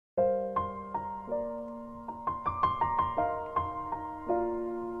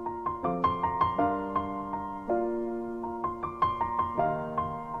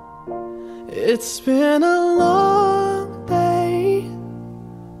It's been a long day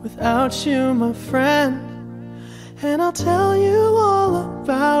without you, my friend, and I'll tell you all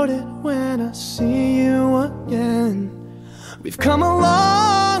about it when I see you again. We've come a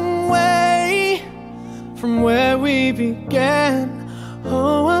long way from where we began.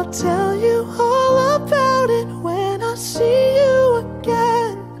 Oh, I'll tell you all about it when I see you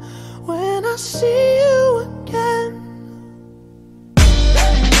again. When I see you again.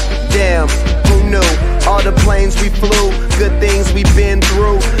 Damn, who knew? All the planes we flew, good things we've been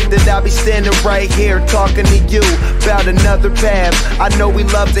through, that I'll be standing right here talking to you about another path. I know we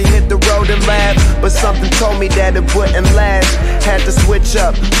love to hit the road and laugh, but something told me that it wouldn't last. Had to switch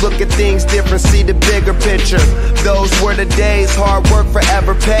up, look at things different, see the bigger picture. Those were the days, hard work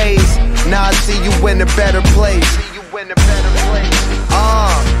forever pays. Now I see you in a better place.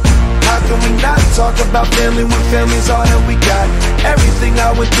 How can we not talk about family when family's all that we got? Everything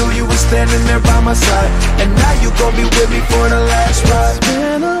I went through, you were standing there by my side, and now you gon' be with me for the last ride. It's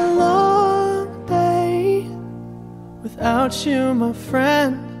been a long day without you, my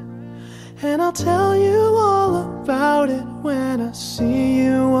friend, and I'll tell you all about it when I see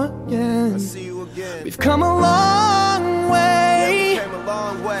you again. We've come a long way,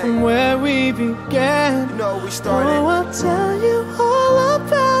 from where we began. You know we started. Oh, I'll tell you all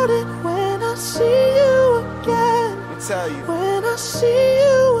about it when I see you again. I'll tell you. When I see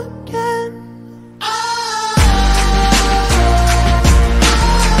you again.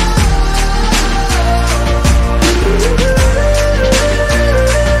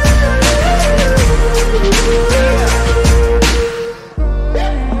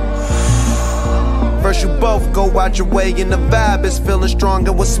 First you both go out your way and the vibe is feeling strong,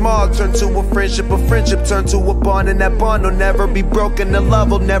 and what's small turn to a friendship turn to a bond, and that bond will never be broken, the love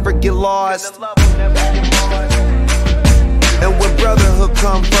will never get lost. And when brotherhood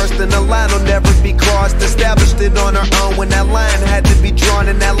come first, then the line will never be crossed. Established it on our own when that line had to be drawn,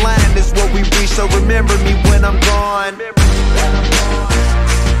 and that line is what we reach, so remember me when I'm gone.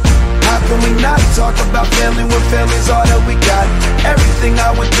 How can we not talk about family when family's all that we got? Everything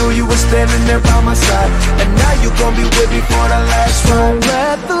I went through, you were standing there by my side, and now you gon' be with me for the last ride. Don't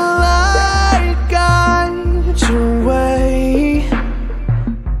let the light guide your way.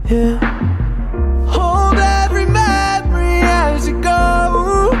 Yeah. Hold every memory as you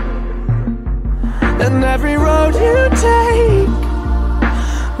go, and every road you take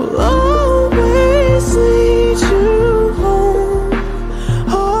will always lead you home.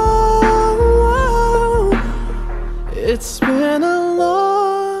 It's been a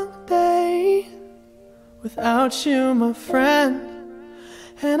long day without you, my friend,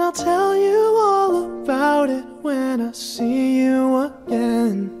 and I'll tell you all about it when I see you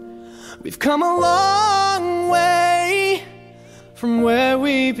again. We've come a long way from where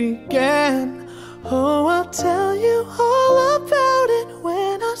we began. Oh, I'll tell you all about it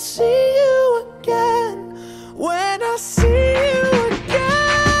when I see you again. When I see you again.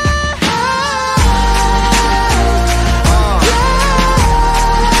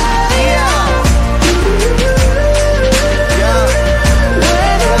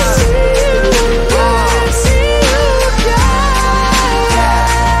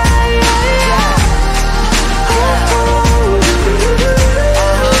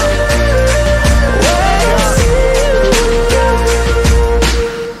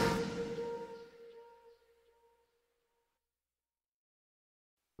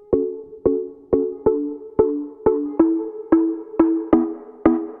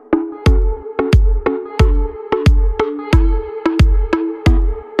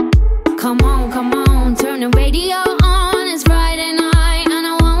 Come on, turn the radio on. It's Friday night and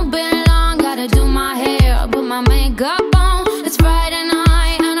I won't be long. Gotta do my hair, put my makeup on. It's Friday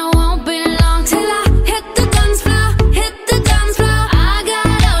night and I won't be long till I hit the dance floor, hit the dance floor. I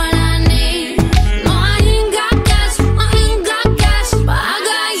got all I need. No, I ain't got cash, but I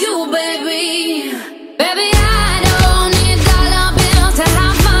got you, baby. Baby, I don't need dollar bills to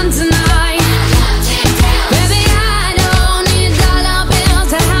have fun tonight. Baby, I don't need dollar bills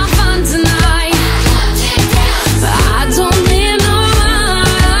to have fun tonight. I don't need no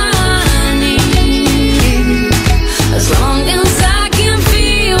money, as long as I can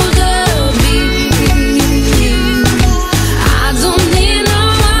feel the beat. I don't need no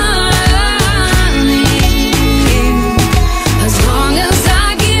money, as long as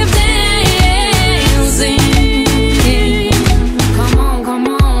I keep dancing. Come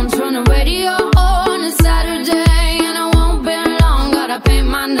on, turn the radio on. It's Saturday and I won't be long. Gotta paint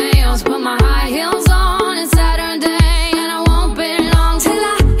my nails, put my high heels on. It's Saturday and I won't be long till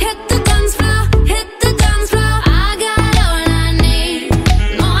I hit the dance floor, hit the dance floor. I got all I need.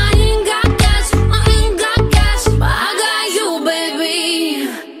 No, I ain't got cash,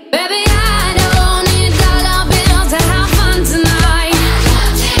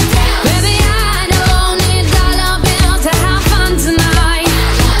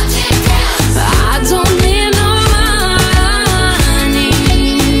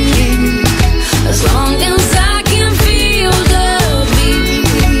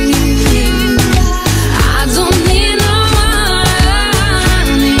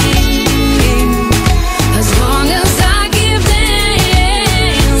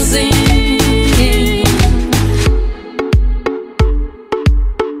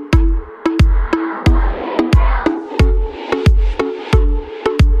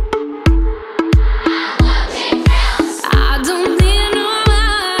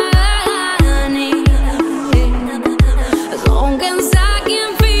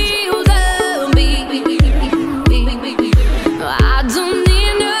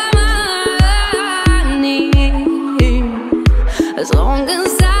 long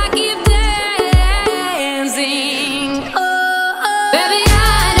as I keep dancing. Oh, oh. Baby,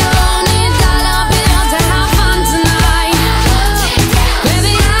 I don't need dollar bills to have fun tonight.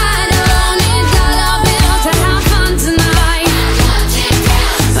 Baby, I don't need dollar bills to have fun tonight.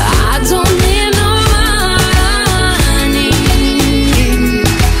 I don't need no money,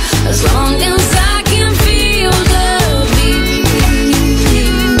 as long as I can feel the beat.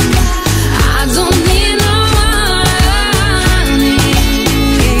 I don't need no money,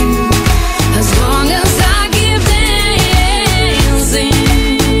 as long as I keep dancing.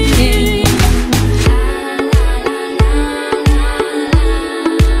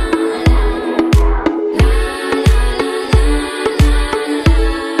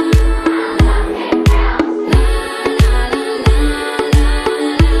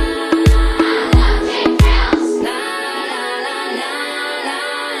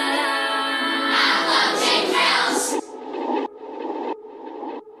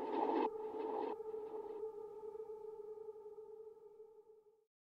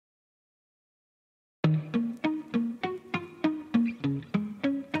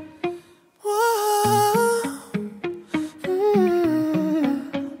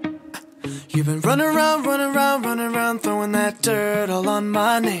 You've been running around, throwing that dirt all on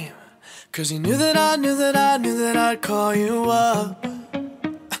my name. 'Cause you knew that I'd call you up.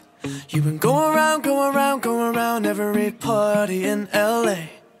 You've been going around every party in LA.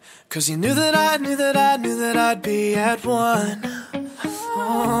 'Cause you knew that I'd be at one.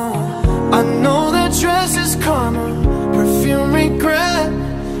 Oh, I know that dress is karma, perfume regret.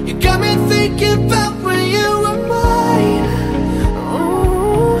 You got me thinking about when you were mine.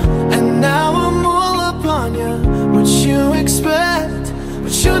 Now I'm all up on you, what you expect?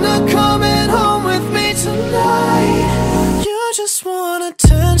 But you're not coming home with me tonight. You just want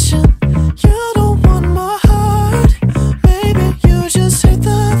attention, you don't want my heart. Maybe you just hate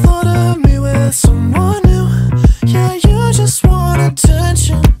the thought of me with someone new. Yeah, you just want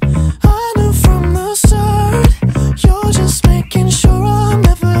attention, I knew from the start. You're just making sure I'm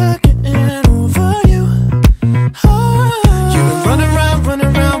never getting over you. You've been running around,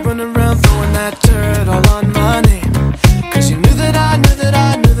 throwing that dirt all on my name. 'Cause you knew that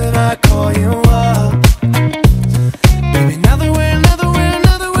I'd call you up. Baby, now that we're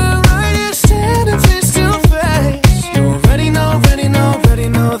right here standing face to face, you already know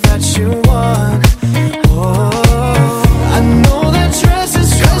that you won. Oh, I know that dress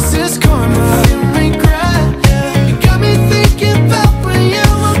is karma, you regret. You got me thinking about when you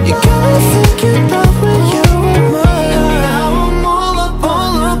were mine. You got me thinking about when you were mine. Now I'm all up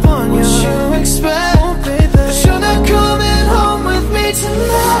on you. What you expect? Oh, baby, but you're not coming home with me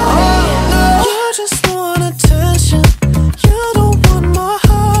tonight. Oh, no. You just want attention, you don't want my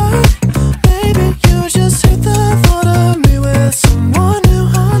heart. Maybe you just hate the thought of me with someone new.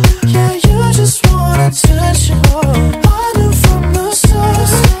 Yeah, you just want attention, I knew from the start.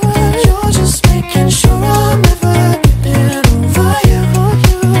 You're just making sure I'm never getting over you.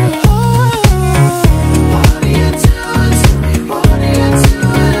 What are you doing to me? What are you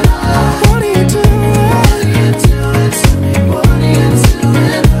doing? What are you doing? What are you doing to me? What are you doing?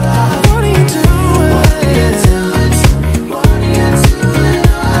 What are you doing? What are you doing to me? What are you doing?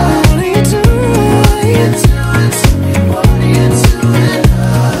 What are you doing? What are you doing to me? What are you doing?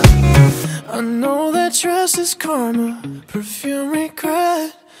 I know that dress is karma, perfume regret.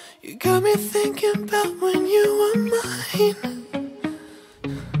 You got me thinking about when you were mine.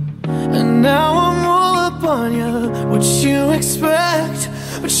 And now I'm all up on you, what you expect?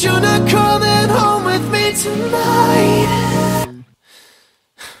 But you're not coming home with me tonight.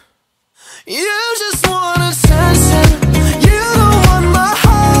 You just want attention, you don't want my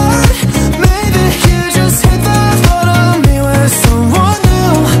heart. Maybe you just hate the thought of me with someone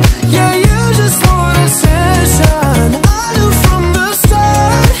new. Yeah, you just want attention, I knew from the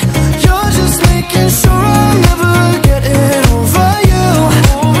start. You're just making sure I'm never getting over you.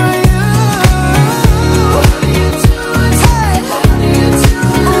 Over you. What are you doing? Hey. What are you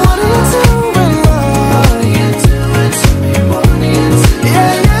doing? What are you doing? What are you doing to me?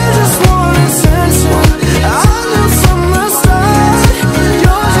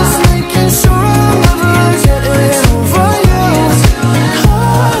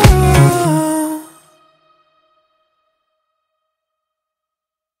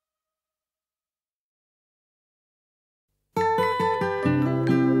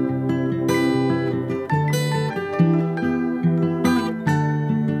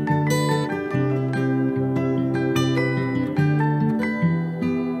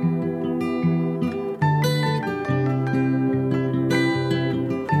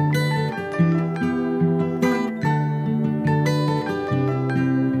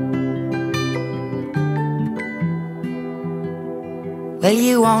 Well,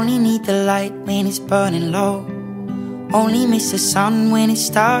 you only need the light when it's burning low. Only miss the sun when it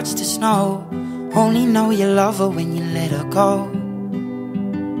starts to snow. Only know you love her when you let her go.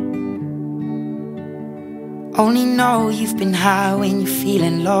 Only know you've been high when you're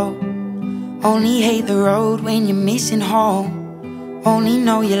feeling low. Only hate the road when you're missing home. Only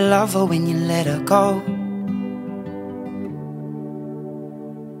know you love her when you let her go.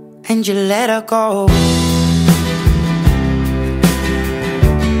 And you let her go.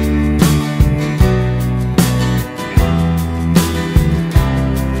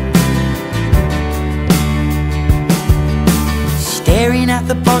 Staring at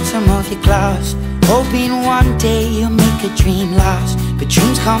the bottom of your glass, hoping one day you'll make a dream last. But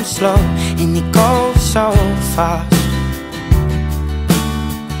dreams come slow and they go so fast.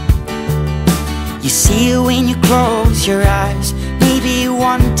 You see it when you close your eyes. Maybe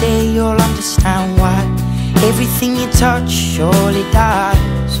one day you'll understand why everything you touch surely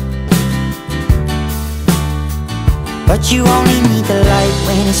dies. But you only need the light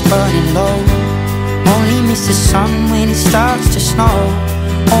when it's burning low. Only miss the sun when it starts to snow.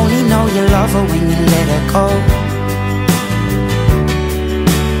 Only know you love her when you let her go.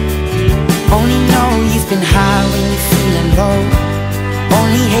 Only know you've been high when you're feeling low.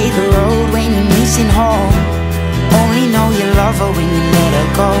 Only hate the road when you're missing home. Only know you love her when you let her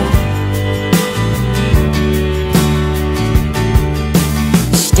go.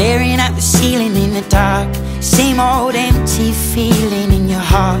 Staring at the ceiling in the dark, same old empty feeling in your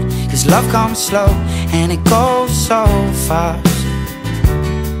heart. 'Cause love comes slow and it goes so fast.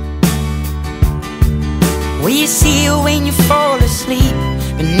 Well, you see it when you fall asleep,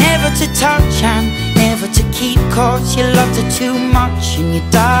 but never to touch and never to keep. 'Cause you loved her too much and you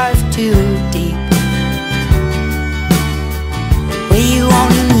dive too deep. Well, you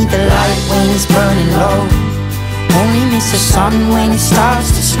only need the light when it's burning low. Only miss the sun when it starts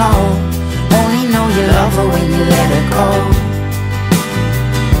to snow. Only know you love her when you let her go.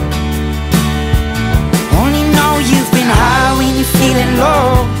 Only know you've been high when you're feeling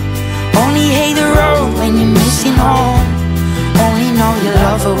low. Only hate the road when you're missing home. Only know you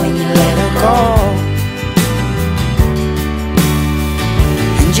love her when you let her go.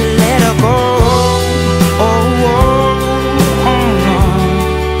 And you let her go. Oh, oh, oh, no.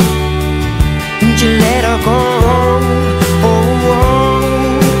 And you let her go. Oh,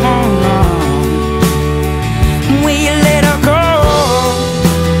 oh, oh, no. Will you let her go?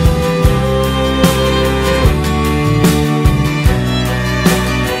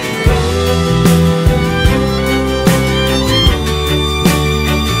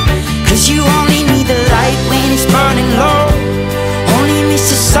 You only need the light when it's burning low. Only miss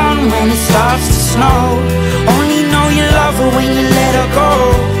the sun when it starts to snow. Only know you love her when you let her go.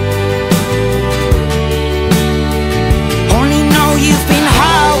 Only know you've been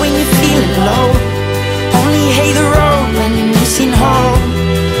high when you're feeling low. Only hate the road when you're missing home.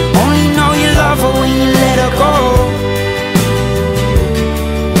 Only know you love her when you let her go.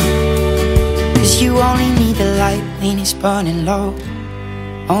 'Cause you only need the light when it's burning low.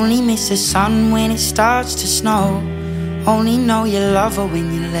 Only miss the sun when it starts to snow. Only know you love her when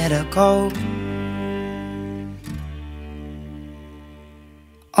you let her go.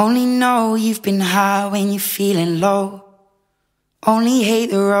 Only know you've been high when you're feeling low. Only hate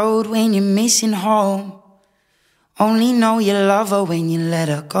the road when you're missing home. Only know you love her when you let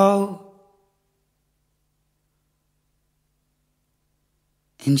her go.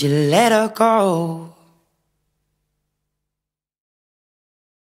 And you let her go.